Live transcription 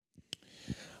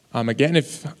Again,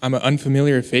 if I'm an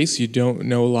unfamiliar face, you don't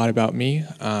know a lot about me.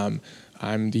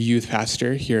 I'm the youth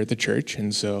pastor here at the church,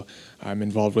 and so I'm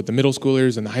involved with the middle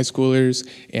schoolers and the high schoolers,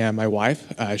 and my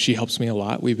wife, she helps me a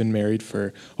lot. We've been married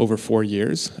for over 4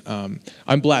 years.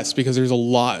 I'm blessed because there's a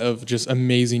lot of just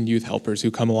amazing youth helpers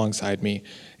who come alongside me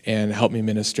and help me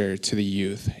minister to the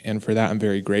youth, and for that I'm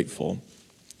very grateful.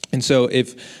 And so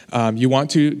if you want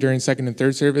to, during second and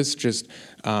third service, just,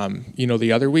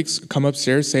 the other weeks, come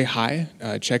upstairs, say hi,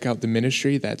 check out the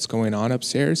ministry that's going on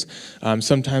upstairs.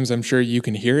 Sometimes I'm sure you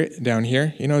can hear it down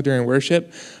here, during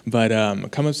worship, but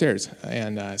come upstairs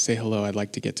and say hello. I'd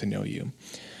like to get to know you.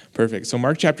 Perfect. So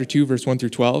Mark chapter 2, verse 1 through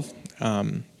 12.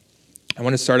 I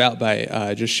want to start out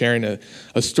by just sharing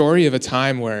a story of a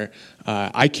time where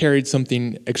I carried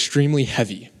something extremely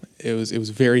heavy. It was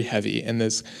very heavy, and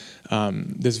this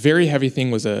very heavy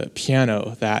thing was a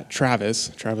piano that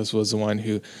Travis was the one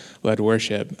who led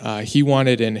worship. He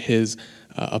wanted in his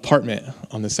apartment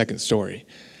on the second story.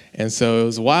 And so it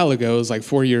was a while ago, it was like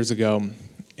 4 years ago,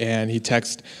 and he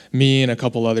texted me and a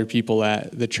couple other people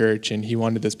at the church, and he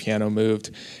wanted this piano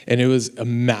moved. And it was a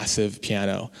massive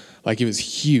piano, like it was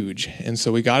huge. And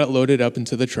so we got it loaded up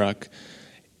into the truck,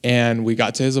 and we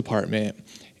got to his apartment,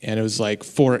 and it was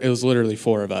literally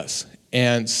four of us.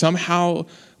 And somehow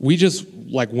we just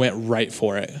went right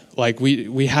for it.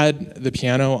 We had the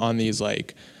piano on these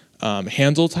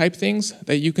handle type things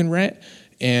that you can rent.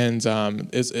 And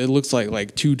it looks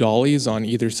like two dollies on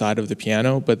either side of the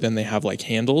piano, but then they have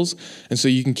handles. And so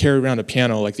you can carry around a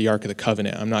piano like the Ark of the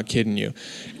Covenant. I'm not kidding you.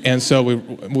 And so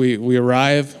we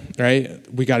arrive,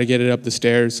 right? We got to get it up the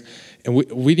stairs. And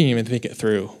we didn't even think it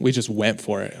through. We just went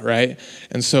for it, right?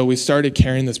 And so we started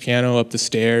carrying this piano up the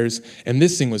stairs, and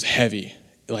this thing was heavy.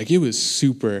 It was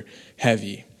super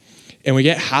heavy. And we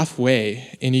get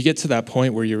halfway, and you get to that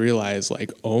point where you realize,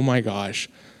 oh my gosh,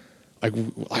 I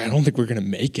don't think we're going to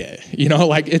make it.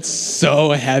 It's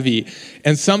so heavy.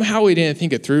 And somehow we didn't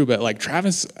think it through, but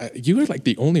Travis, you were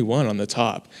the only one on the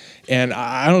top. And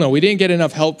I don't know, we didn't get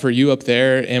enough help for you up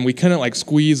there, and we couldn't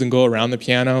squeeze and go around the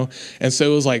piano. And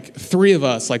so it was three of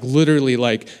us,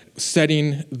 literally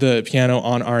setting the piano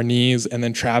on our knees, and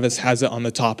then Travis has it on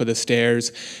the top of the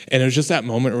stairs. And it was just that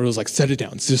moment where it was set it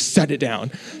down, just set it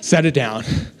down.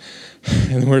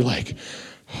 And we're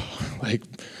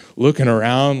looking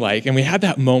around, and we had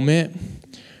that moment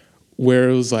where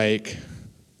it was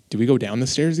do we go down the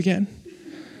stairs again?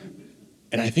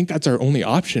 And I think that's our only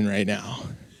option right now.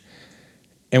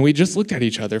 And we just looked at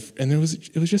each other, and it was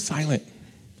just silent.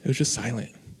 It was just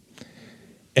silent.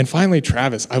 And finally,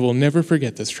 Travis, I will never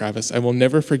forget this, Travis. I will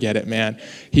never forget it, man.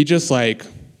 He just nah,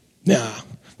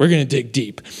 we're going to dig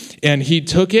deep. And he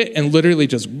took it and literally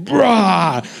just,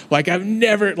 I've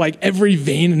never, every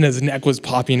vein in his neck was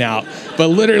popping out. But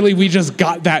literally, we just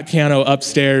got that piano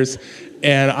upstairs,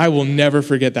 and I will never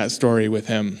forget that story with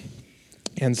him.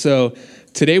 And so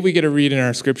today we get to read in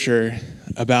our scripture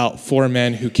about 4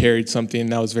 men who carried something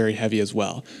that was very heavy as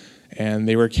well. And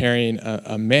they were carrying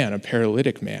a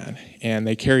paralytic man, and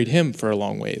they carried him for a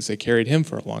long ways. They carried him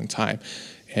for a long time,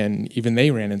 and even they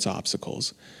ran into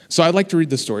obstacles. So I'd like to read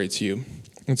the story to you.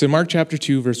 It's in Mark chapter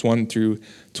 2, verse 1 through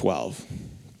 12.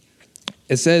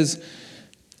 It says,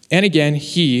 "And again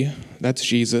he," that's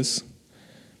Jesus,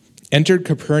 "entered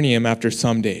Capernaum after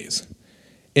some days,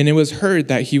 and it was heard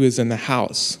that he was in the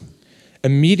house.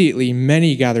 Immediately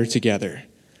many gathered together,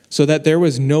 so that there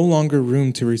was no longer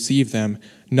room to receive them,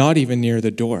 not even near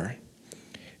the door.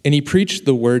 And he preached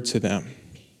the word to them.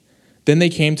 Then they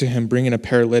came to him, bringing a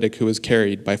paralytic who was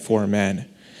carried by 4 men.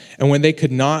 And when they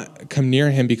could not come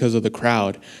near him because of the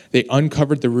crowd, they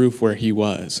uncovered the roof where he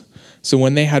was. So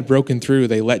when they had broken through,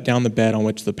 they let down the bed on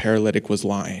which the paralytic was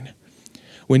lying.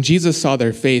 When Jesus saw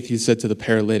their faith, he said to the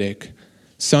paralytic,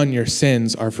 'Son, your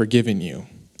sins are forgiven you.'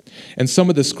 And some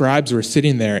of the scribes were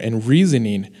sitting there and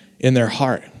reasoning in their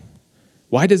heart,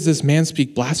 'Why does this man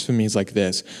speak blasphemies like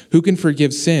this? Who can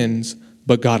forgive sins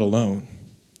but God alone?'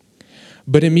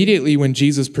 But immediately when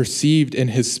Jesus perceived in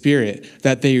his spirit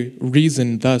that they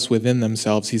reasoned thus within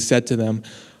themselves, he said to them,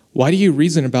 'Why do you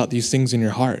reason about these things in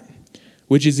your heart?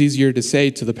 Which is easier to say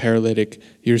to the paralytic,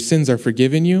 "Your sins are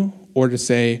forgiven you," or to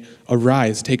say,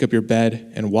 "Arise, take up your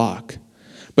bed and walk"?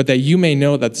 But that you may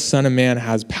know that the Son of Man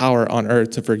has power on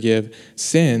earth to forgive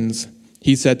sins,'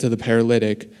 he said to the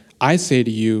paralytic, 'I say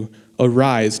to you,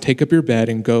 arise, take up your bed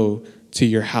and go to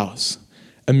your house.'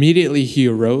 Immediately he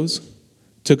arose,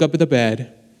 took up the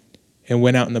bed, and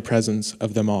went out in the presence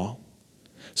of them all.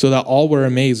 So that all were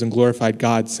amazed and glorified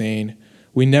God, saying,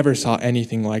 'We never saw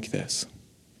anything like this.'"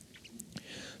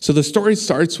 So the story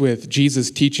starts with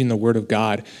Jesus teaching the word of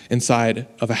God inside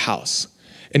of a house.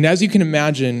 And as you can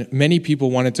imagine, many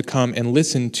people wanted to come and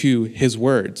listen to his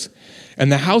words.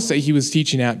 And the house that he was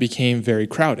teaching at became very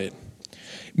crowded.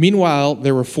 Meanwhile,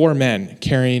 there were 4 men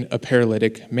carrying a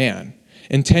paralytic man,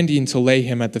 intending to lay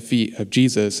him at the feet of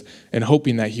Jesus and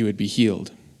hoping that he would be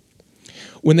healed.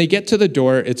 When they get to the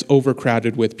door, it's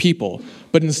overcrowded with people.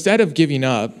 But instead of giving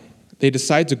up, they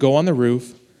decide to go on the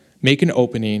roof, make an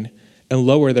opening, and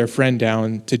lower their friend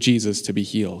down to Jesus to be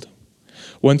healed.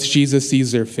 Once Jesus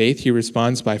sees their faith, he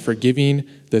responds by forgiving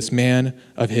this man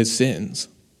of his sins.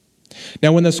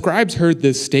 Now, when the scribes heard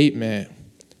this statement,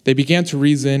 they began to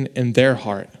reason in their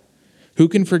heart, who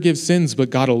can forgive sins but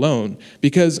God alone?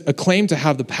 Because a claim to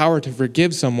have the power to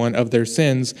forgive someone of their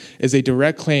sins is a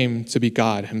direct claim to be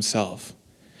God himself.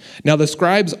 Now, the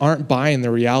scribes aren't buying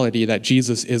the reality that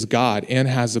Jesus is God and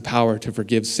has the power to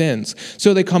forgive sins,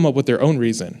 so they come up with their own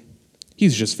reason.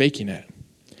 He's just faking it.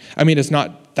 I mean, it's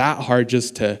not that hard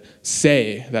just to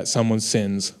say that someone's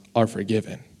sins are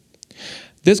forgiven.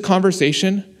 This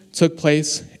conversation took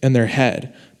place in their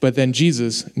head, but then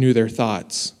Jesus knew their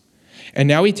thoughts. And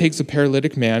now he takes a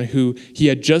paralytic man who he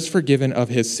had just forgiven of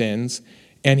his sins,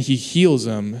 and he heals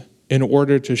him in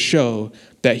order to show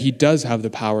that he does have the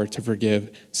power to forgive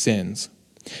sins.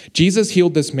 Jesus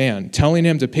healed this man, telling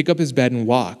him to pick up his bed and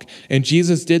walk. And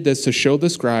Jesus did this to show the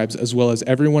scribes, as well as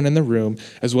everyone in the room,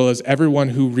 as well as everyone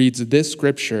who reads this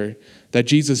scripture, that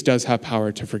Jesus does have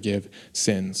power to forgive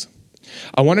sins.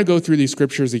 I want to go through these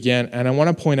scriptures again, and I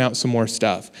want to point out some more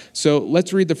stuff. So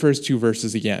let's read the first 2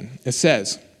 verses again. It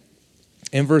says,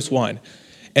 in verse 1,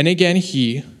 "And again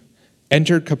he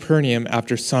entered Capernaum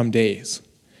after some days,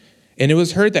 and it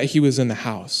was heard that he was in the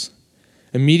house.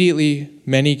 Immediately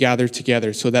many gathered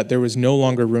together so that there was no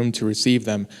longer room to receive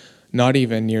them, not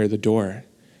even near the door.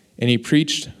 And he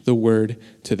preached the word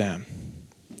to them."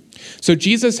 So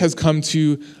Jesus has come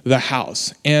to the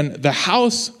house, and the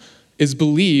house is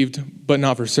believed, but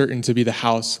not for certain, to be the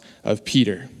house of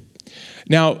Peter.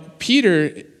 Now,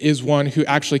 Peter is one who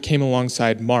actually came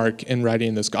alongside Mark in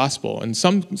writing this gospel. And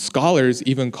some scholars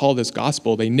even call this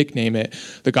gospel, they nickname it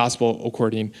the gospel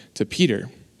according to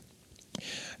Peter.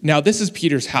 Now, this is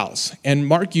Peter's house, and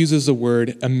Mark uses the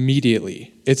word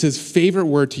immediately. It's his favorite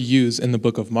word to use in the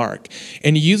book of Mark.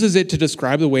 And he uses it to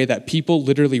describe the way that people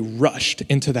literally rushed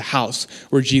into the house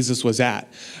where Jesus was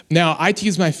at. Now, I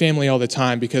tease my family all the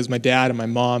time because my dad and my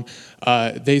mom,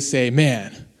 they say,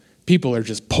 man, people are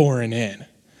just pouring in.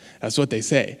 That's what they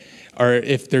say. Or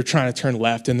if they're trying to turn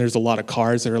left and there's a lot of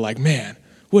cars, they're like, man,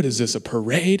 what is this, a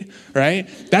parade, right?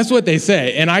 That's what they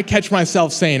say. And I catch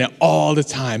myself saying it all the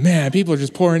time. Man, people are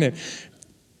just pouring in.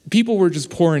 People were just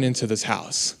pouring into this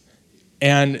house.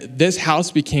 And this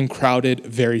house became crowded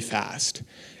very fast.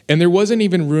 And there wasn't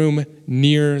even room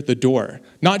near the door.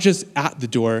 Not just at the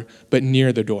door, but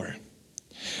near the door.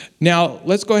 Now,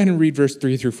 let's go ahead and read verse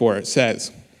 3 through 4. It says,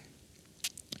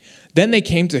 "Then they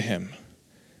came to him,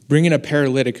 bringing a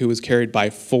paralytic who was carried by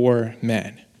 4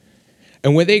 men.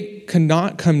 And when they could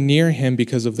not come near him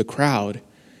because of the crowd,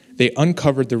 they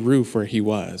uncovered the roof where he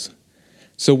was.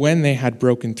 So when they had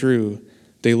broken through,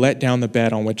 they let down the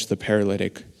bed on which the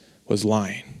paralytic was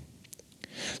lying."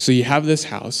 So you have this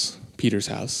house, Peter's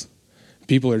house.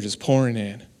 People are just pouring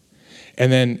in.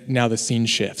 And then now the scene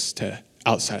shifts to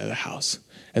outside of the house.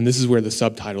 And this is where the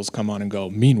subtitles come on and go,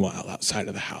 "Meanwhile, outside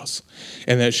of the house."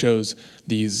 And that shows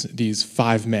these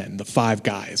 5 men, the 5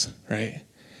 guys, right?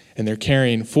 And they're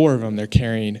carrying, 4 of them, they're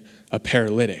carrying a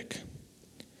paralytic.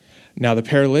 Now the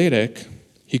paralytic,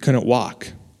 he couldn't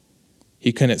walk.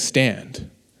 He couldn't stand.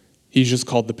 He's just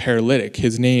called the paralytic.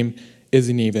 His name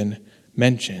isn't even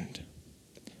mentioned.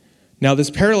 Now this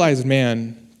paralyzed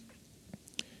man,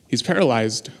 he's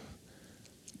paralyzed,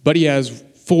 but he has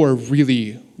 4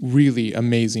 really, really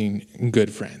amazing and good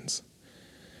friends.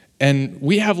 And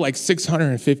we have like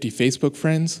 650 Facebook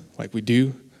friends, like we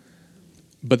do.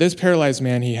 But this paralyzed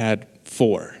man, he had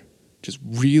 4 just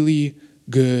really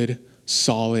good,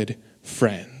 solid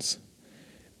friends.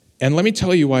 And let me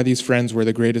tell you why these friends were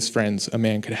the greatest friends a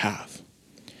man could have.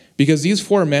 Because these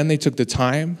 4 men, they took the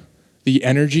time, the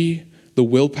energy, the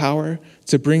willpower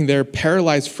to bring their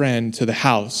paralyzed friend to the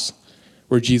house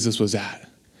where Jesus was at.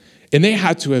 And they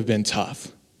had to have been tough.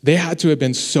 They had to have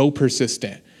been so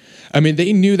persistent. I mean,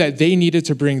 they knew that they needed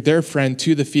to bring their friend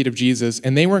to the feet of Jesus,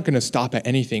 and they weren't going to stop at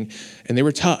anything, and they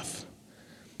were tough.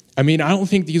 I mean, I don't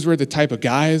think these were the type of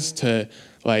guys to,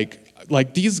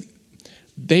 like these,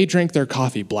 they drank their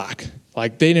coffee black.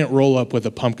 Like, they didn't roll up with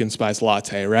a pumpkin spice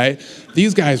latte, right?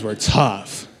 These guys were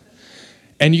tough.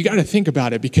 And you got to think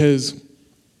about it, because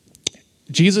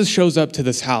Jesus shows up to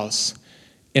this house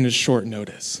in a short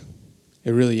notice.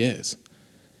 It really is.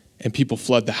 And people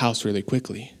flood the house really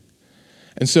quickly.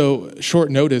 And so short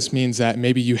notice means that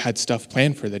maybe you had stuff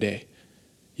planned for the day.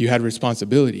 You had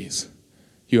responsibilities.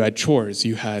 You had chores.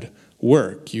 You had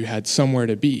work. You had somewhere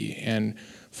to be. And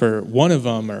for one of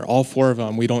them or all four of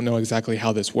them, we don't know exactly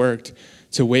how this worked,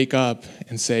 to wake up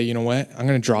and say, you know what, I'm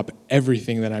going to drop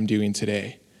everything that I'm doing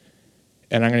today,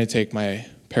 and I'm going to take my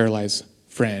paralyzed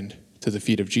friend to the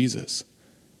feet of Jesus.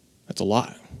 That's a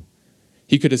lot.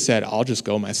 He could have said, I'll just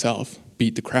go myself,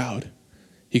 beat the crowd.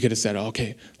 He could have said,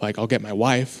 okay, I'll get my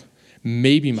wife,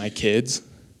 maybe my kids.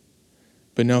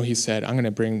 But no, he said, I'm going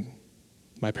to bring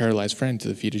my paralyzed friend to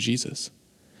the feet of Jesus.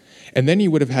 And then he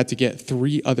would have had to get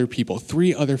three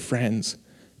other friends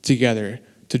together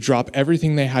to drop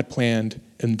everything they had planned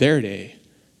in their day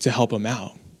to help him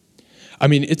out. I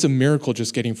mean, it's a miracle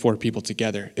just getting 4 people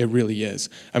together. It really is.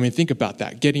 I mean, think about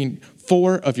that. Getting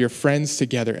 4 of your friends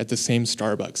together at the same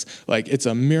Starbucks. It's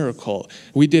a miracle.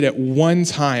 We did it one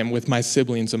time with my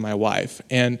siblings and my wife,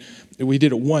 and we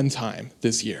did it one time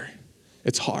this year.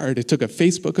 It's hard. It took a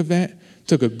Facebook event,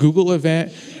 took a Google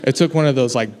event, it took one of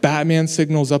those Batman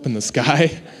signals up in the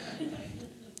sky,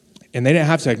 and they didn't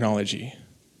have technology.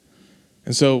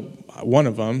 And so one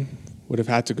of them would have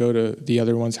had to go to the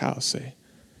other one's house, say,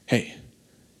 hey,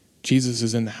 Jesus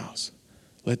is in the house.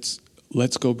 Let's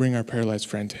go bring our paralyzed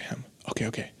friend to him.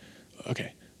 Okay.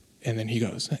 And then he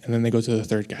goes. And then they go to the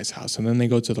third guy's house. And then they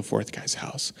go to the fourth guy's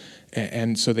house.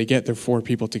 And so they get their 4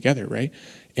 people together, right?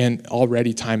 And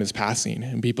already time is passing,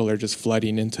 and people are just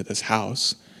flooding into this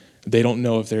house. They don't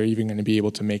know if they're even going to be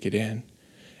able to make it in.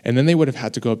 And then they would have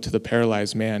had to go up to the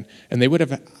paralyzed man, and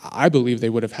I believe they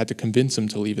would have had to convince him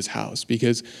to leave his house,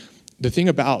 because the thing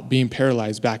about being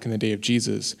paralyzed back in the day of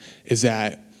Jesus is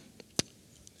that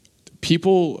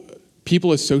people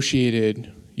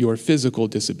associated your physical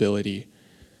disability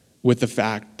with the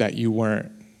fact that you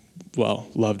weren't,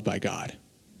 loved by God.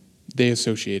 They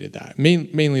associated that,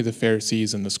 mainly the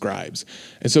Pharisees and the scribes.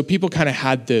 And so people kind of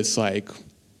had this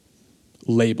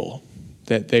label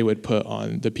that they would put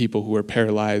on the people who were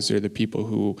paralyzed or the people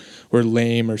who were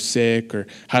lame or sick or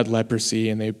had leprosy,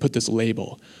 and they put this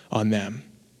label on them.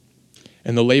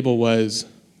 And the label was,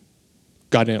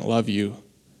 God didn't love you,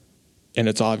 and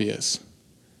it's obvious.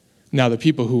 Now, the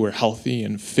people who were healthy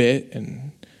and fit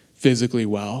and physically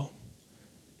well,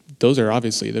 those are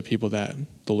obviously the people that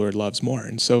the Lord loves more.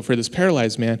 And so for this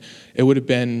paralyzed man, it would have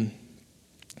been,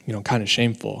 kind of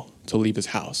shameful to leave his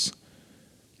house.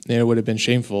 And it would have been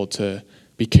shameful to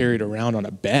be carried around on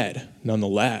a bed,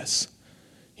 nonetheless.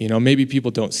 Maybe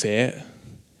people don't say it,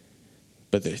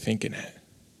 but they're thinking it.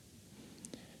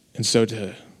 And so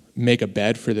to make a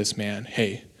bed for this man,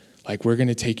 hey, we're going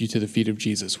to take you to the feet of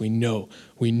Jesus. We know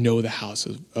the house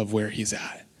of where he's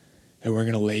at, and we're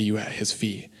going to lay you at his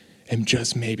feet, and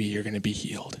just maybe you're going to be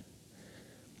healed.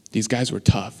 These guys were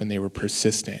tough, and they were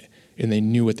persistent, and they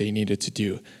knew what they needed to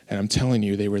do. And I'm telling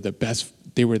you, they were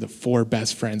the 4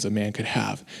 best friends a man could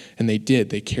have. And they did.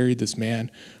 They carried this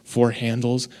man 4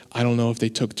 handles. I don't know if they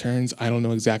took turns. I don't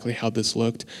know exactly how this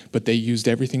looked, but they used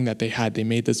everything that they had. They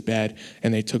made this bed,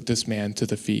 and they took this man to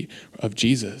the feet of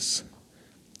Jesus.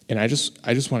 And I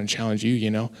just want to challenge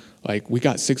you, we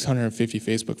got 650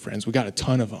 Facebook friends. We got a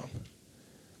ton of them.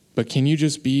 But can you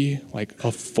just be a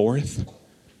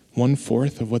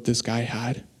 1/4 of what this guy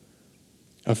had?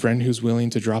 A friend who's willing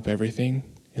to drop everything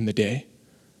in the day?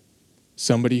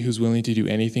 Somebody who's willing to do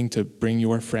anything to bring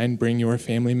your friend, bring your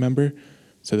family member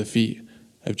to the feet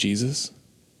of Jesus?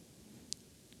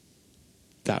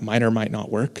 That might or might not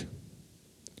work,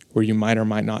 where you might or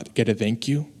might not get a thank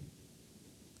you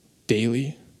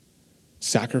daily,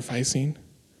 sacrificing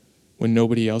when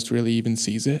nobody else really even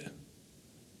sees it.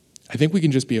 I think we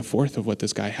can just be a 1/4 of what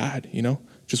this guy had,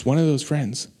 just one of those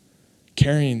friends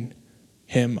carrying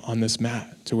him on this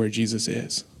mat to where Jesus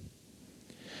is.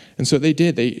 And so they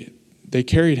did. They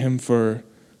carried him for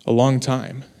a long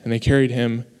time, and they carried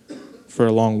him for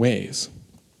a long ways.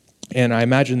 And I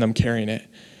imagine them carrying it.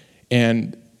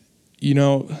 And,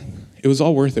 it was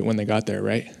all worth it when they got there,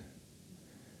 right?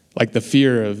 The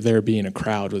fear of there being a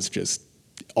crowd was just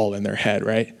all in their head,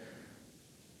 right?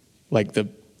 The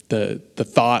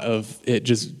thought of it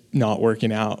just not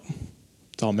working out,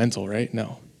 it's all mental, right?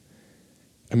 No.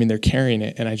 I mean, they're carrying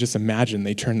it, and I just imagine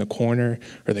they turn the corner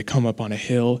or they come up on a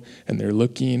hill and they're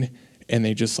looking, and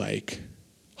they just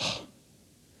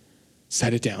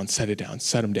set it down, set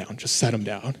them down, just set them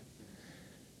down.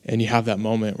 And you have that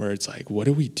moment where it's what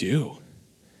do we do?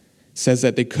 It says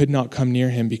that they could not come near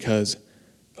him because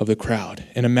of the crowd.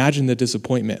 And imagine the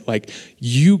disappointment.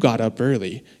 You got up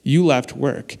early. You left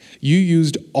work. You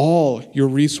used all your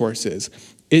resources.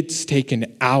 It's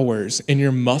taken hours and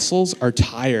your muscles are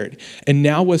tired. And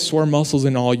now with sore muscles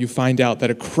and all, you find out that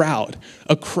a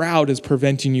crowd is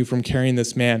preventing you from carrying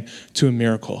this man to a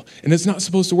miracle. And it's not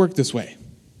supposed to work this way.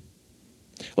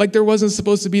 Like there wasn't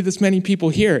supposed to be this many people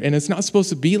here, and it's not supposed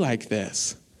to be like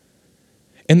this.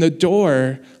 And the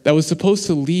door that was supposed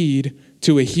to lead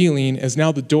to a healing is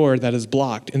now the door that is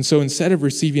blocked. And so instead of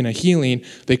receiving a healing,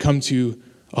 they come to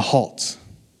a halt.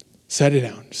 Set it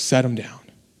down, set them down.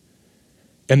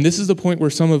 And this is the point where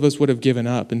some of us would have given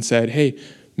up and said, hey,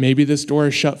 maybe this door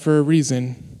is shut for a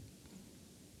reason.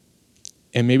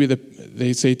 And maybe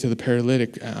they say to the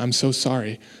paralytic, I'm so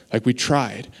sorry. Like we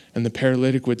tried. And the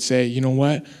paralytic would say, you know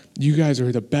what? You guys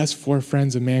are the best 4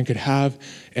 friends a man could have.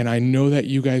 And I know that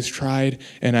you guys tried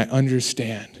and I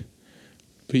understand.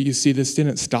 But you see, this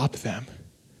didn't stop them.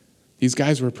 These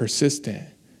guys were persistent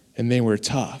and they were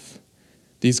tough.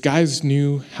 These guys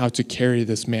knew how to carry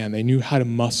this man. They knew how to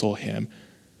muscle him.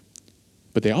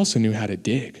 But they also knew how to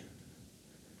dig.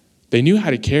 They knew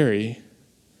how to carry,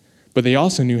 but they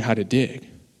also knew how to dig.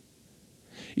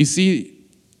 You see,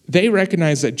 they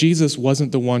recognized that Jesus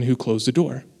wasn't the one who closed the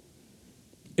door.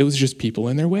 It was just people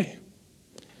in their way.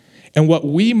 And what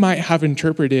we might have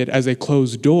interpreted as a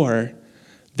closed door,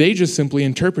 they just simply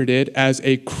interpreted as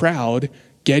a crowd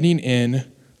getting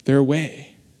in their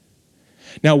way.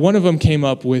 Now, one of them came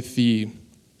up with the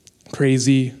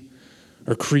crazy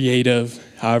or creative,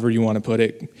 however you want to put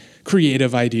it,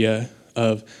 creative idea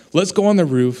of let's go on the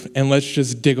roof and let's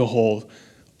just dig a hole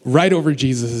right over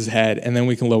Jesus' head and then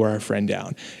we can lower our friend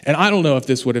down. And I don't know if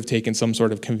this would have taken some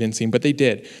sort of convincing, but they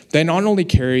did. They not only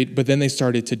carried, but then they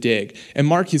started to dig. And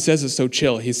Mark, he says it's so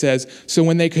chill. He says, so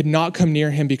when they could not come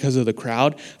near him because of the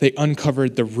crowd, they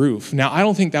uncovered the roof. Now, I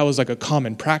don't think that was like a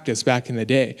common practice back in the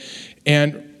day.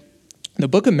 And the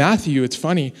book of Matthew, it's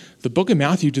funny, the book of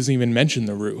Matthew doesn't even mention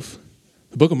the roof.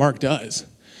 The book of Mark does.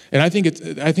 And I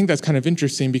think that's kind of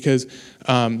interesting because,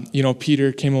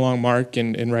 Peter came along Mark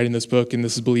and writing this book, and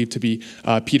this is believed to be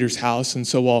Peter's house. And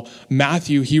so while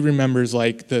Matthew, he remembers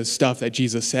like the stuff that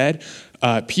Jesus said,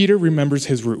 Peter remembers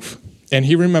his roof. And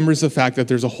he remembers the fact that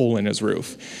there's a hole in his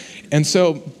roof. And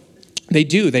so they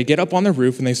get up on the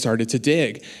roof and they started to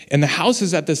dig. And the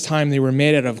houses at this time, they were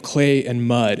made out of clay and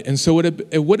mud. And so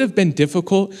it would have been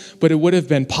difficult, but it would have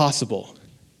been possible.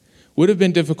 Would have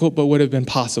been difficult, but would have been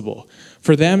possible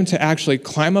for them to actually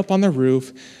climb up on the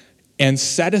roof and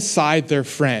set aside their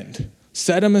friend.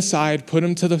 Set him aside, put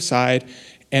him to the side,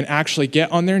 and actually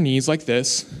get on their knees like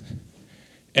this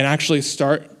and actually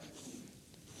start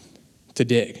to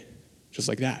dig, just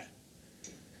like that.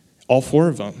 All 4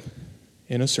 of them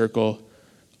in a circle,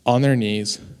 on their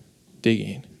knees,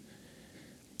 digging.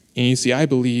 And you see, I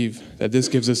believe that this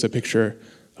gives us a picture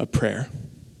of prayer.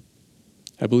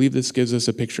 I believe this gives us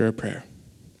a picture of prayer.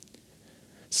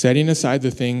 Setting aside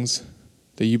the things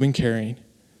that you've been carrying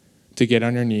to get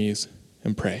on your knees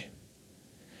and pray.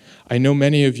 I know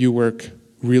many of you work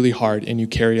really hard and you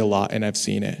carry a lot, and I've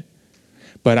seen it.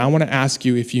 But I want to ask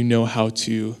you if you know how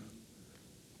to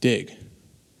dig.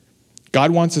 God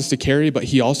wants us to carry, but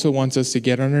he also wants us to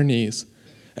get on our knees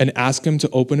and ask him to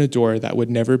open a door that would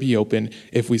never be open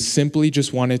if we simply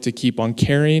just wanted to keep on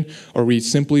carrying or we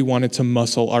simply wanted to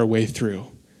muscle our way through.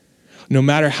 No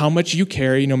matter how much you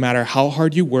carry, no matter how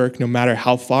hard you work, no matter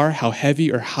how far, how heavy,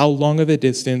 or how long of a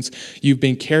distance you've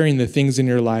been carrying the things in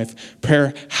your life,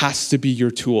 prayer has to be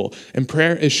your tool. And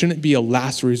prayer, it shouldn't be a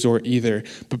last resort either,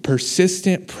 but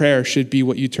persistent prayer should be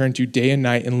what you turn to day and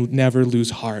night and never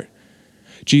lose heart.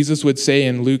 Jesus would say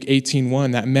in Luke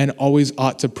 18:1 that men always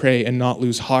ought to pray and not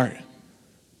lose heart.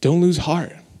 Don't lose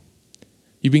heart.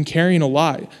 You've been carrying a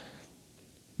lot.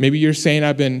 Maybe you're saying,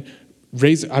 I've been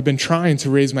trying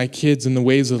to raise my kids in the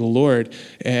ways of the Lord,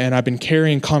 and I've been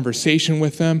carrying conversation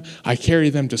with them. I carry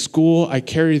them to school. I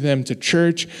carry them to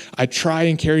church. I try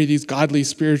and carry these godly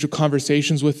spiritual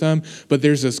conversations with them, but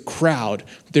there's this crowd.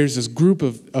 There's this group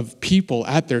of people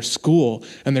at their school,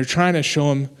 and they're trying to show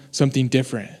them something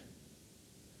different.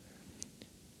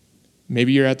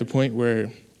 Maybe you're at the point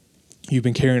where you've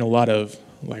been carrying a lot of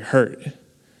hurt,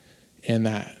 and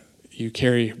that you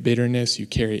carry bitterness, you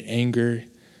carry anger,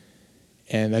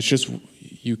 and that's just,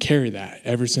 you carry that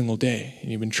every single day. And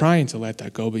you've been trying to let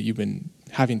that go, but you've been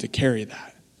having to carry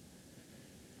that.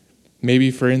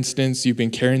 Maybe, for instance, you've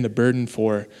been carrying the burden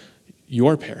for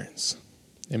your parents,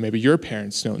 and maybe your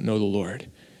parents don't know the Lord,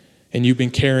 and you've been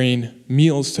carrying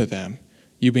meals to them.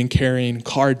 You've been carrying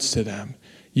cards to them.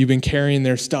 You've been carrying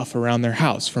their stuff around their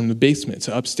house, from the basement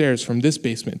to upstairs, from this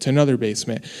basement to another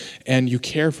basement, and you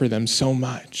care for them so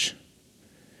much.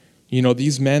 You know,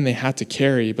 these men, they had to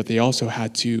carry, but they also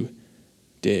had to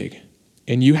dig.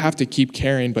 And you have to keep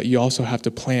carrying, but you also have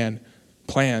to plan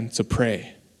plan to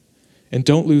pray. And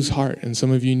don't lose heart. And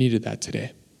some of you needed that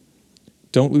today.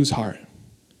 Don't lose heart.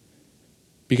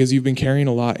 Because you've been carrying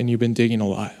a lot and you've been digging a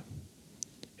lot.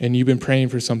 And you've been praying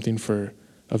for something for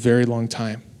a very long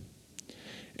time.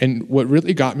 And what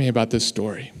really got me about this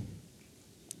story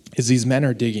is these men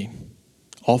are digging,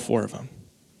 all four of them.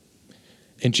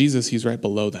 And Jesus, he's right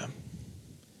below them.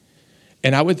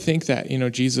 And I would think that,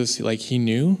 Jesus, he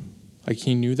knew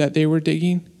that they were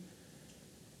digging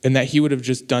and that he would have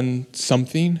just done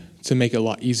something to make it a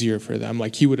lot easier for them.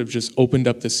 Like he would have just opened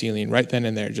up the ceiling right then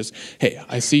and there. Just, hey,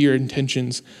 I see your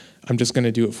intentions. I'm just going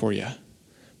to do it for you.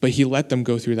 But he let them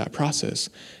go through that process.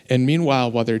 And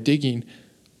meanwhile, while they're digging,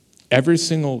 every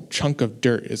single chunk of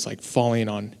dirt is like falling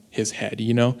on his head,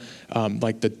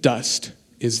 like the dust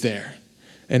is there.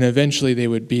 And eventually they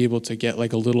would be able to get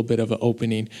like a little bit of an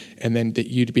opening, and then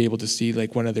you'd be able to see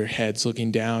like one of their heads looking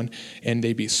down, and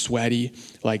they'd be sweaty.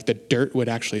 Like the dirt would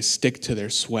actually stick to their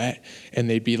sweat, and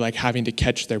they'd be like having to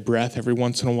catch their breath every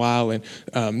once in a while and,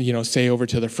 say over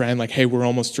to their friend, like, hey, we're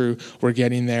almost through, we're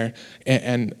getting there.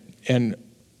 And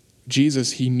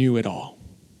Jesus, he knew it all.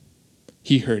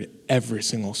 He heard every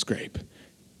single scrape.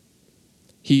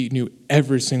 He knew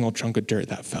every single chunk of dirt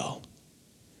that fell.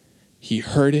 He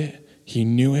heard it. He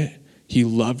knew it. He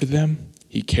loved them.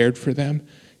 He cared for them.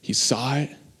 He saw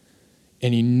it.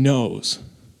 And he knows.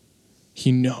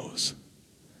 He knows.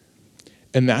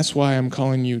 And that's why I'm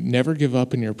calling you, never give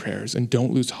up in your prayers and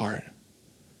don't lose heart.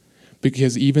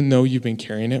 Because even though you've been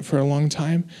carrying it for a long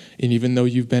time, and even though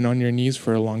you've been on your knees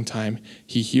for a long time,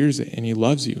 he hears it and he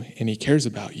loves you and he cares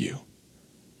about you.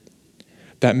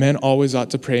 That men always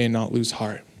ought to pray and not lose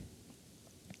heart.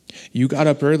 You got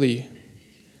up early.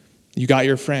 You got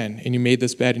your friend and you made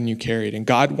this bed and you carried. And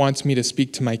God wants me to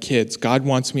speak to my kids. God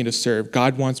wants me to serve.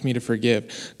 God wants me to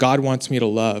forgive. God wants me to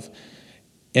love.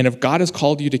 And if God has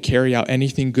called you to carry out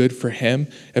anything good for him,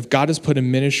 if God has put a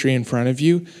ministry in front of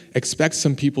you, expect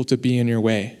some people to be in your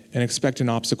way and expect an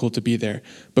obstacle to be there.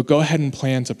 But go ahead and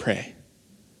plan to pray.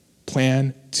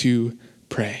 Plan to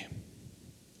pray.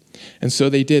 And so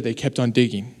they did. They kept on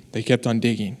digging. They kept on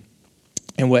digging.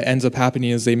 And what ends up happening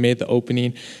is they made the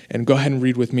opening. And go ahead and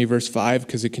read with me verse 5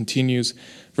 because it continues.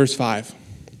 Verse 5.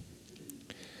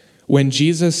 When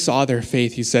Jesus saw their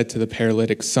faith, he said to the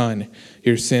paralytic, "Son,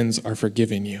 your sins are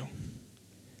forgiven you."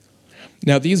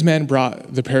 Now, these men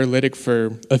brought the paralytic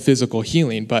for a physical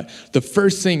healing, but the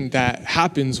first thing that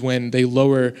happens when they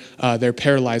lower their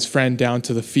paralyzed friend down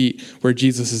to the feet where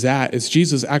Jesus is at is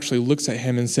Jesus actually looks at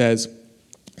him and says,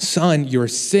 "Son, your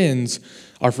sins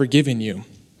are forgiven you."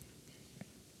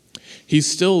 He's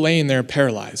still laying there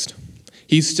paralyzed.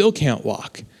 He still can't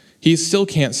walk. He still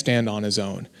can't stand on his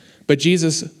own. But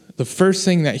Jesus, the first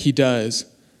thing that he does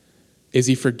is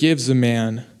he forgives the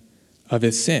man of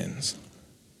his sins.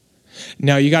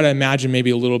 Now, you got to imagine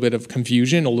maybe a little bit of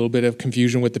confusion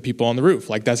with the people on the roof.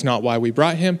 Like, that's not why we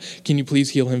brought him. Can you please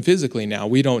heal him physically now?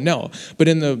 We don't know. But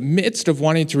in the midst of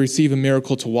wanting to receive a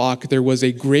miracle to walk, there was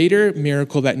a greater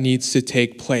miracle that needs to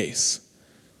take place.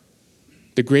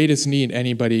 The greatest need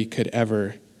anybody could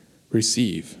ever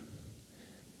receive.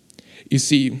 You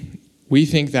see, we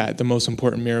think that the most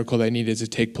important miracle that needed to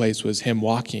take place was him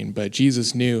walking, but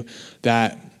Jesus knew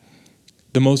that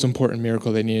the most important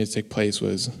miracle that needed to take place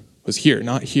was here,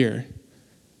 not here,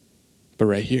 but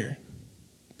right here.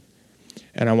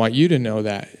 And I want you to know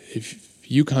that if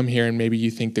you come here and maybe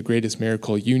you think the greatest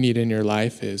miracle you need in your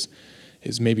life is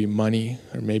maybe money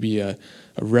or maybe a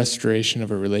restoration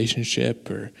of a relationship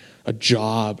or a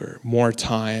job or more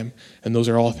time, and those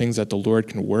are all things that the Lord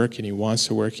can work and he wants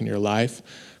to work in your life.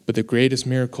 But the greatest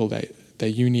miracle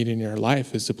that you need in your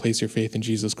life is to place your faith in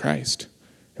Jesus Christ.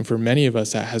 And for many of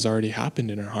us, that has already happened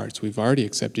in our hearts. We've already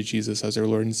accepted Jesus as our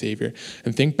Lord and Savior.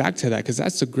 And think back to that, because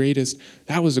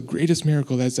that was the greatest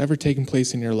miracle that's ever taken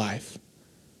place in your life.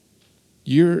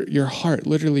 Your heart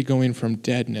literally going from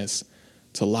deadness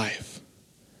to life.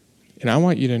 And I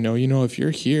want you to know, if you're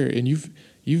here and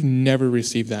you've never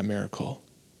received that miracle,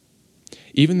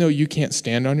 even though you can't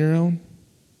stand on your own,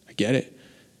 I get it.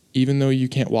 Even though you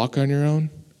can't walk on your own,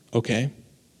 okay.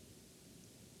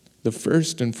 The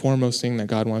first and foremost thing that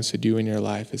God wants to do in your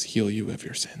life is heal you of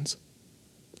your sins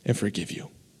and forgive you.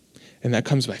 And that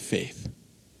comes by faith.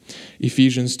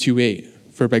 Ephesians 2:8,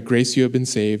 for by grace you have been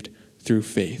saved through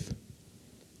faith.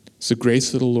 It's the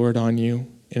grace of the Lord on you,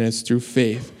 and it's through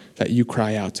faith that you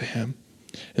cry out to him.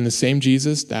 And the same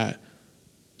Jesus that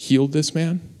healed this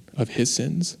man of his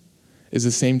sins is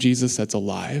the same Jesus that's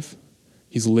alive.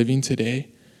 He's living today,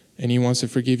 and he wants to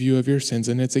forgive you of your sins,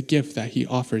 and it's a gift that he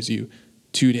offers you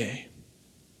today.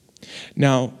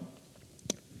 Now,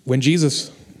 when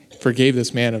Jesus forgave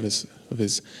this man of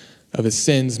his of his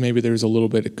sins. Maybe there was a little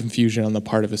bit of confusion on the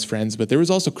part of his friends, but there was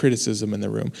also criticism in the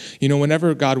room.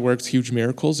 Whenever God works huge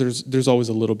miracles, there's always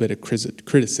a little bit of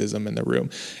criticism in the room.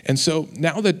 And so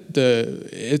now that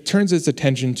it turns its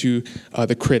attention to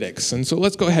the critics. And so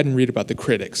let's go ahead and read about the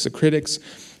critics. The critics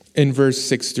in verse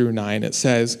 6-9, it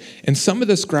says, "And some of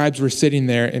the scribes were sitting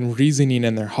there and reasoning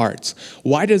in their hearts,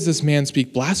 'Why does this man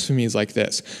speak blasphemies like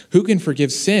this? Who can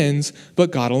forgive sins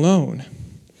but God alone?'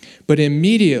 But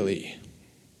immediately,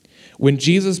 when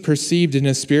Jesus perceived in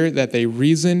his spirit that they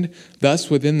reasoned thus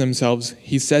within themselves,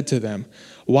 he said to them,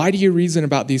 'Why do you reason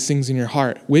about these things in your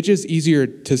heart? Which is easier,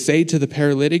 to say to the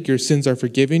paralytic, your sins are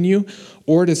forgiven you,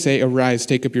 or to say, arise,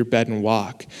 take up your bed and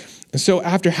walk?' And so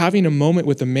after having a moment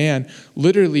with the man,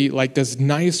 literally like this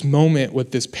nice moment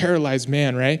with this paralyzed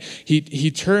man, right?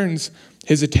 He turns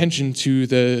his attention to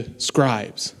the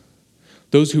scribes,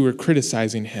 those who were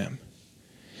criticizing him.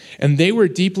 And they were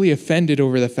deeply offended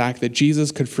over the fact that Jesus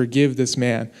could forgive this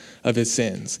man of his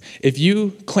sins. If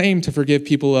you claim to forgive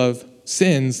people of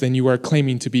sins, then you are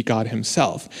claiming to be God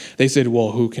himself. They said,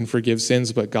 well, who can forgive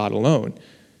sins but God alone?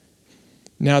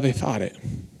 Now they thought it.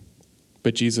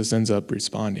 But Jesus ends up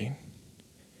responding.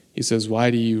 He says,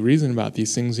 why do you reason about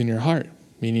these things in your heart?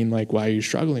 Meaning, like, why are you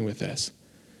struggling with this?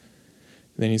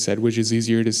 Then he said, which is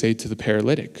easier to say to the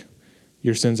paralytic,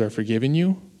 your sins are forgiven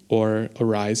you, or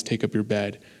arise, take up your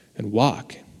bed, and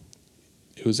walk?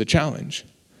 It was a challenge.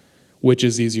 Which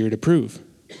is easier to prove?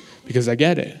 Because I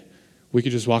get it. We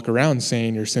could just walk around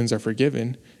saying your sins are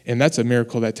forgiven, and that's a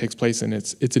miracle that takes place, and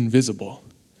it's invisible.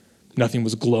 Nothing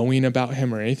was glowing about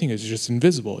him or anything. It's just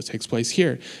invisible. It takes place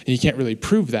here, and you can't really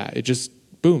prove that. It just,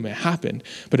 boom, it happened.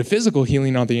 But a physical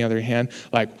healing, on the other hand,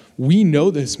 like, we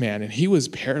know this man, and he was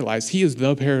paralyzed. He is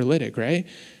the paralytic, right?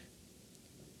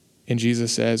 And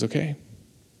Jesus says, okay.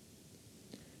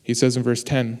 He says in verse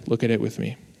 10, look at it with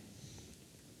me.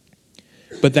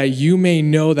 But that you may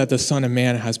know that the Son of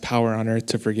Man has power on earth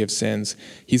to forgive sins,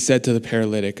 he said to the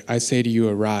paralytic, I say to you,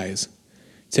 arise,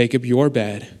 take up your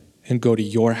bed, and go to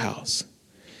your house.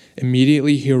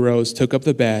 Immediately he arose, took up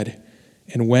the bed,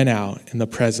 and went out in the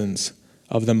presence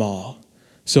of them all,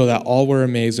 so that all were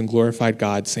amazed and glorified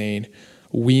God, saying,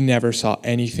 we never saw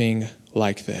anything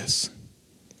like this.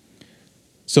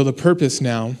 So the purpose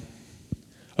now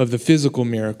of the physical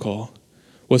miracle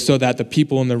was so that the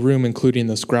people in the room, including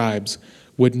the scribes,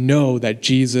 would know that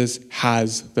Jesus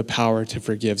has the power to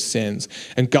forgive sins.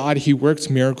 And God, he works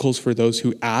miracles for those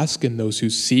who ask and those who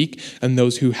seek and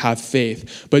those who have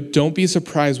faith. But don't be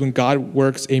surprised when God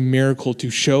works a miracle to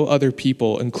show other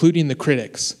people, including the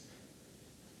critics,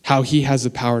 how he has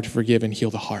the power to forgive and heal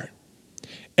the heart.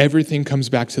 Everything comes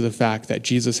back to the fact that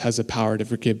Jesus has the power to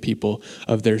forgive people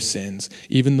of their sins,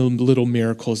 even the little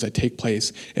miracles that take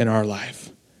place in our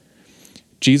life.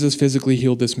 Jesus physically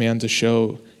healed this man to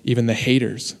show even the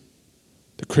haters,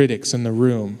 the critics in the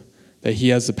room, that he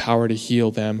has the power to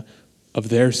heal them of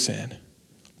their sin.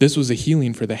 This was a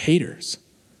healing for the haters.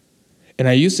 And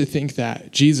I used to think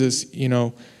that Jesus,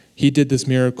 he did this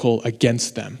miracle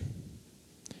against them.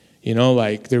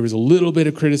 Like there was a little bit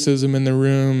of criticism in the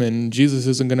room and Jesus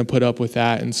isn't going to put up with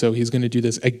that. And so he's going to do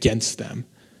this against them.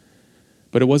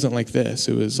 But it wasn't like this.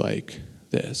 It was like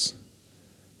this.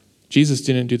 Jesus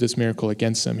didn't do this miracle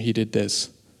against them. He did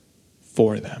this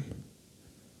for them.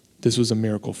 This was a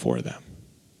miracle for them,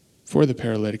 for the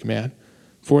paralytic man,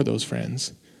 for those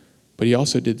friends. But he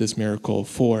also did this miracle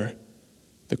for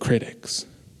the critics.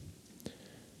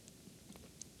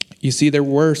 You see, there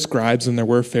were scribes and there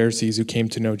were Pharisees who came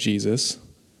to know Jesus.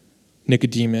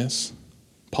 Nicodemus,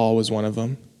 Paul was one of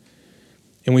them.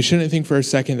 And we shouldn't think for a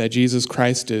second that Jesus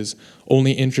Christ is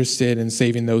only interested in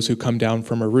saving those who come down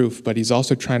from a roof, but he's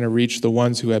also trying to reach the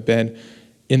ones who have been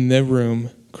in the room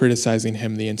criticizing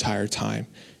him the entire time.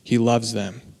 He loves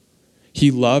them. He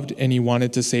loved and he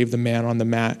wanted to save the man on the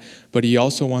mat, but he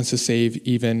also wants to save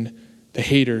even the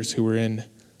haters who were in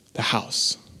the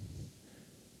house.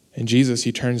 And Jesus,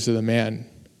 he turns to the man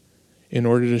in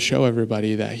order to show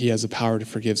everybody that he has the power to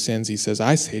forgive sins. He says,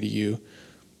 I say to you,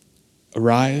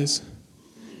 arise,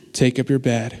 take up your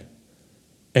bed,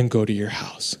 and go to your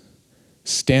house.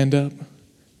 Stand up,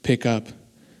 pick up,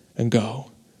 and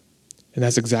go. And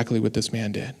that's exactly what this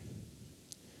man did.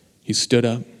 He stood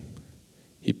up,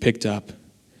 he picked up,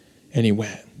 and he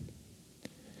went.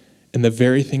 And the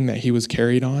very thing that he was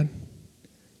carried on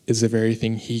is the very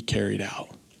thing he carried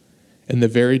out. And the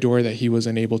very door that he was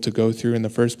unable to go through in the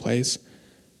first place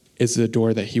is the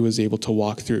door that he was able to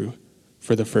walk through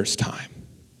for the first time.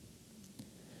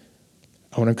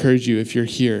 I want to encourage you, if you're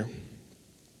here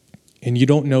and you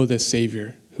don't know this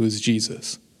Savior who is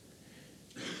Jesus,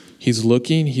 he's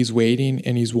looking, he's waiting,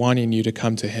 and he's wanting you to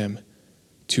come to him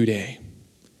today.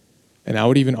 And I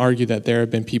would even argue that there have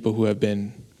been people who have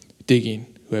been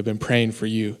digging, who have been praying for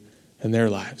you in their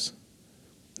lives.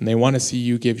 And they want to see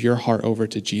you give your heart over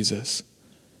to Jesus.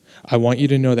 I want you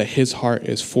to know that his heart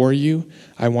is for you.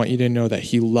 I want you to know that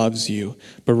he loves you.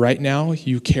 But right now,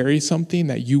 you carry something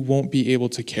that you won't be able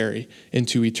to carry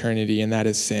into eternity, and that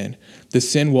is sin. The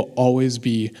sin will always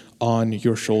be on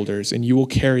your shoulders, and you will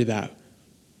carry that.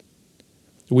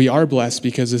 We are blessed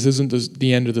because this isn't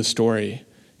the end of the story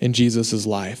in Jesus'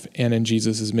 life and in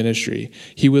Jesus' ministry.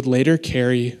 He would later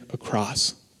carry a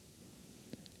cross,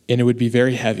 and it would be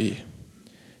very heavy.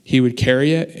 He would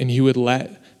carry it, and he would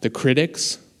let the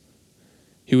critics,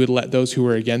 he would let those who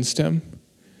were against him,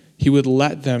 he would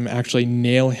let them actually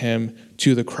nail him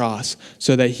to the cross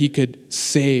so that he could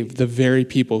save the very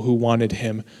people who wanted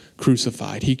him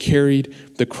crucified. He carried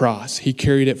the cross. He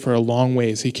carried it for a long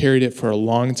ways. He carried it for a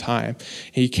long time.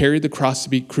 He carried the cross to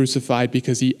be crucified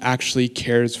because he actually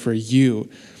cares for you.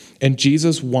 And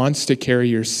Jesus wants to carry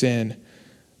your sin,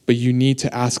 but you need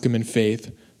to ask him in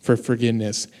faith for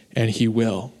forgiveness, and he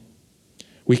will.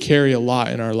 We carry a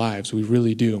lot in our lives. We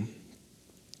really do.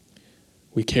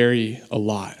 We carry a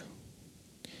lot.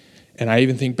 And I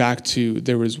even think back to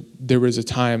there was a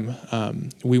time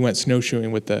we went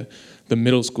snowshoeing with the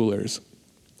middle schoolers.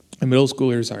 The middle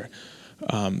schoolers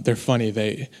they're funny.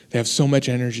 They have so much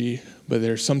energy, but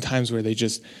there's some times where they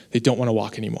don't want to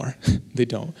walk anymore. They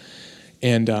don't.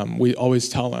 And we always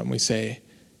tell them, we say,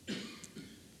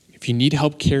 if you need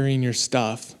help carrying your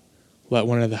stuff, let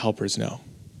one of the helpers know.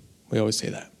 We always say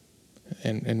that.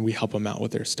 And we help them out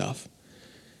with their stuff.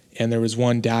 And there was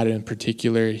one dad in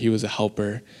particular, he was a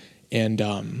helper, and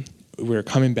we were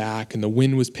coming back, and the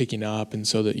wind was picking up, and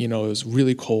so that it was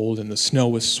really cold, and the snow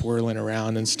was swirling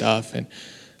around and stuff, and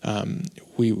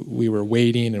we were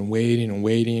waiting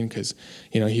because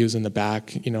he was in the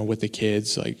back, with the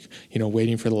kids,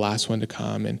 waiting for the last one to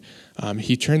come, and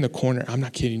he turned the corner. I'm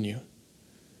not kidding you.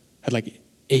 Had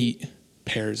 8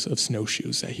 pairs of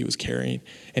snowshoes that he was carrying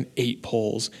and 8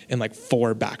 poles and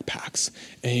 4 backpacks.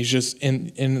 And he's just,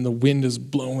 and the wind is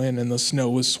blowing and the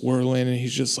snow is swirling and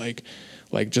he's just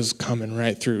just coming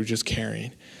right through, just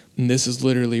carrying. And this is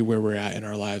literally where we're at in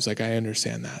our lives. I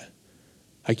understand that.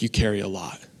 You carry a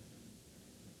lot.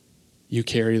 You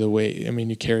carry the weight.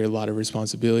 You carry a lot of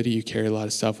responsibility. You carry a lot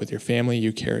of stuff with your family.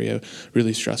 You carry a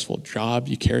really stressful job.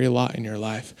 You carry a lot in your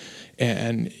life.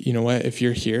 And you know what? If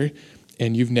you're here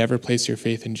and you've never placed your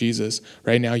faith in Jesus,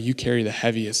 right now you carry the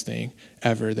heaviest thing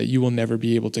ever that you will never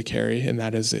be able to carry, and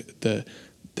that is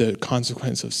the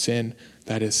consequence of sin.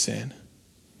 That is sin.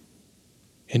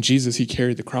 And Jesus, he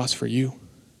carried the cross for you.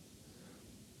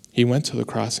 He went to the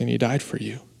cross and he died for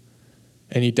you.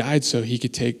 And he died so he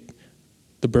could take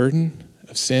the burden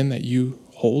of sin that you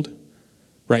hold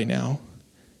right now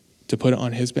to put it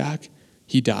on his back.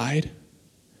 He died,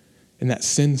 and that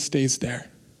sin stays there.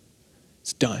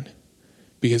 It's done.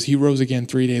 Because he rose again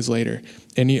 3 days later,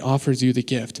 and he offers you the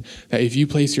gift that if you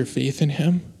place your faith in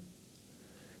him,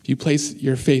 if you place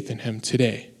your faith in him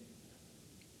today,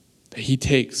 that he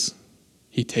takes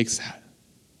that.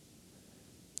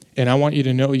 And I want you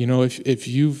to know, if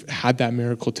you've had that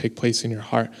miracle take place in your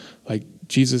heart,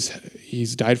 Jesus,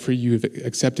 he's died for you, you've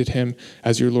accepted him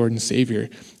as your Lord and Savior.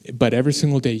 But every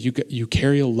single day, you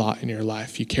carry a lot in your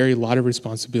life. You carry a lot of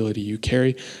responsibility. You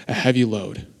carry a heavy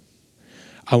load.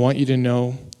 I want you to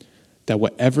know that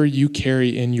whatever you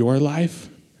carry in your life,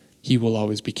 he will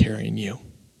always be carrying you.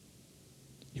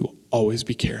 He will always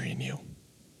be carrying you.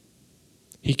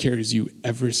 He carries you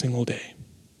every single day.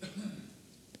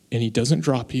 And he doesn't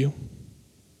drop you.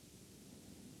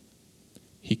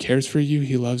 He cares for you,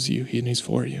 he loves you, and he's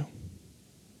for you.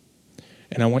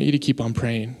 And I want you to keep on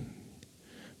praying.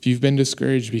 If you've been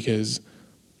discouraged because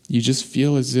you just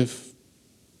feel as if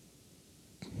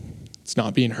it's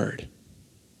not being heard,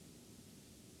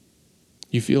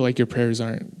 you feel like your prayers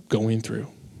aren't going through.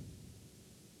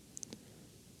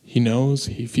 He knows,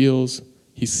 he feels,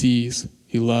 he sees,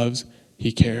 he loves,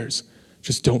 he cares.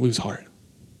 Just don't lose heart.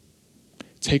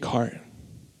 Take heart.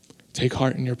 Take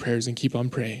heart in your prayers and keep on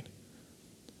praying.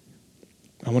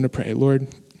 I want to pray. Lord,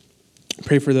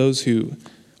 pray for those who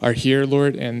are here,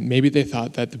 Lord, and maybe they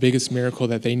thought that the biggest miracle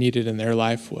that they needed in their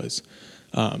life was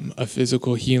a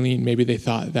physical healing. Maybe they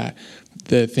thought that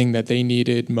the thing that they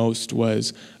needed most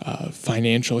was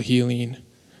financial healing.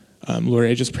 Lord,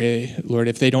 I just pray, Lord,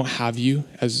 if they don't have you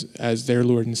as their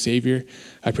Lord and Savior,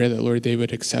 I pray that, Lord, they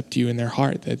would accept you in their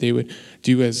heart, that they would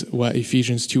do as what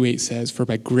Ephesians 2:8 says, for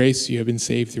by grace you have been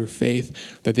saved through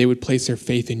faith, that they would place their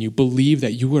faith in you, believe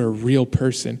that you were a real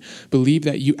person, believe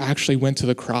that you actually went to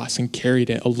the cross and carried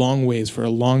it a long ways for a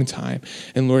long time,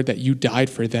 and Lord, that you died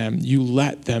for them. You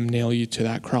let them nail you to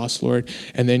that cross, Lord,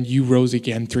 and then you rose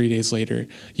again 3 days later.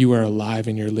 You are alive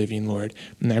and you're living, Lord,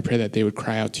 and I pray that they would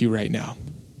cry out to you right now.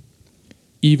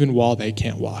 Even while they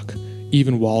can't walk,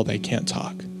 even while they can't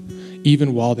talk,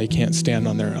 even while they can't stand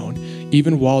on their own,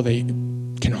 even while they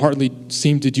can hardly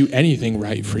seem to do anything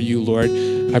right for you, Lord,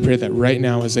 I pray that right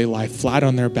now as they lie flat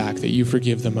on their back, that you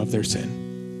forgive them of their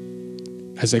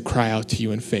sin as they cry out to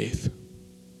you in faith.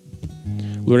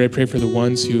 Lord, I pray for the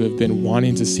ones who have been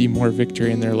wanting to see more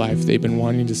victory in their life. They've been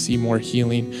wanting to see more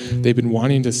healing. They've been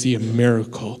wanting to see a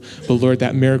miracle. But Lord,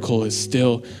 that miracle is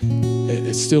still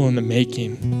in the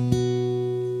making.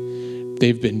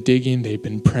 They've been digging, they've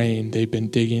been praying, they've been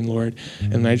digging, Lord.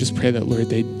 And I just pray that, Lord,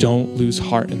 they don't lose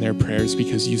heart in their prayers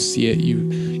because you see it,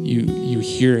 you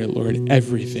hear it, Lord,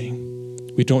 everything.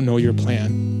 We don't know your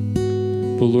plan.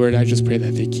 But Lord, I just pray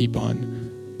that they keep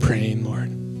on praying, Lord.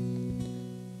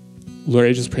 Lord,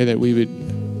 I just pray that we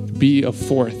would be a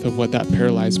fourth of what that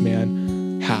paralyzed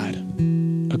man had.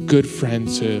 A good friend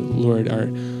to, Lord, our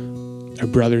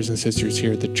brothers and sisters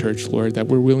here at the church, Lord, that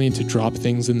we're willing to drop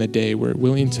things in the day. We're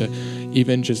willing to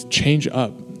even just change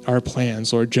up our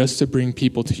plans, Lord, just to bring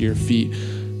people to your feet.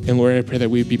 And Lord, I pray that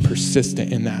we would be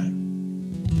persistent in that.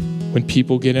 When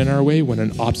people get in our way, when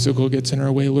an obstacle gets in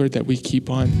our way, Lord, that we keep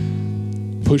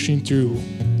on pushing through,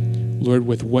 Lord,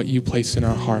 with what you placed in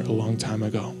our heart a long time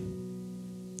ago.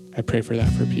 I pray for that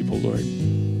for people, Lord.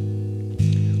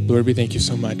 Lord, we thank you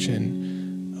so much.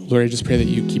 And Lord, I just pray that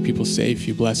you keep people safe.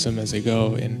 You bless them as they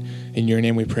go. And in your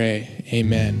name we pray.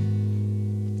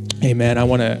 Amen. Amen. I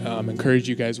want to encourage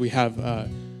you guys. We have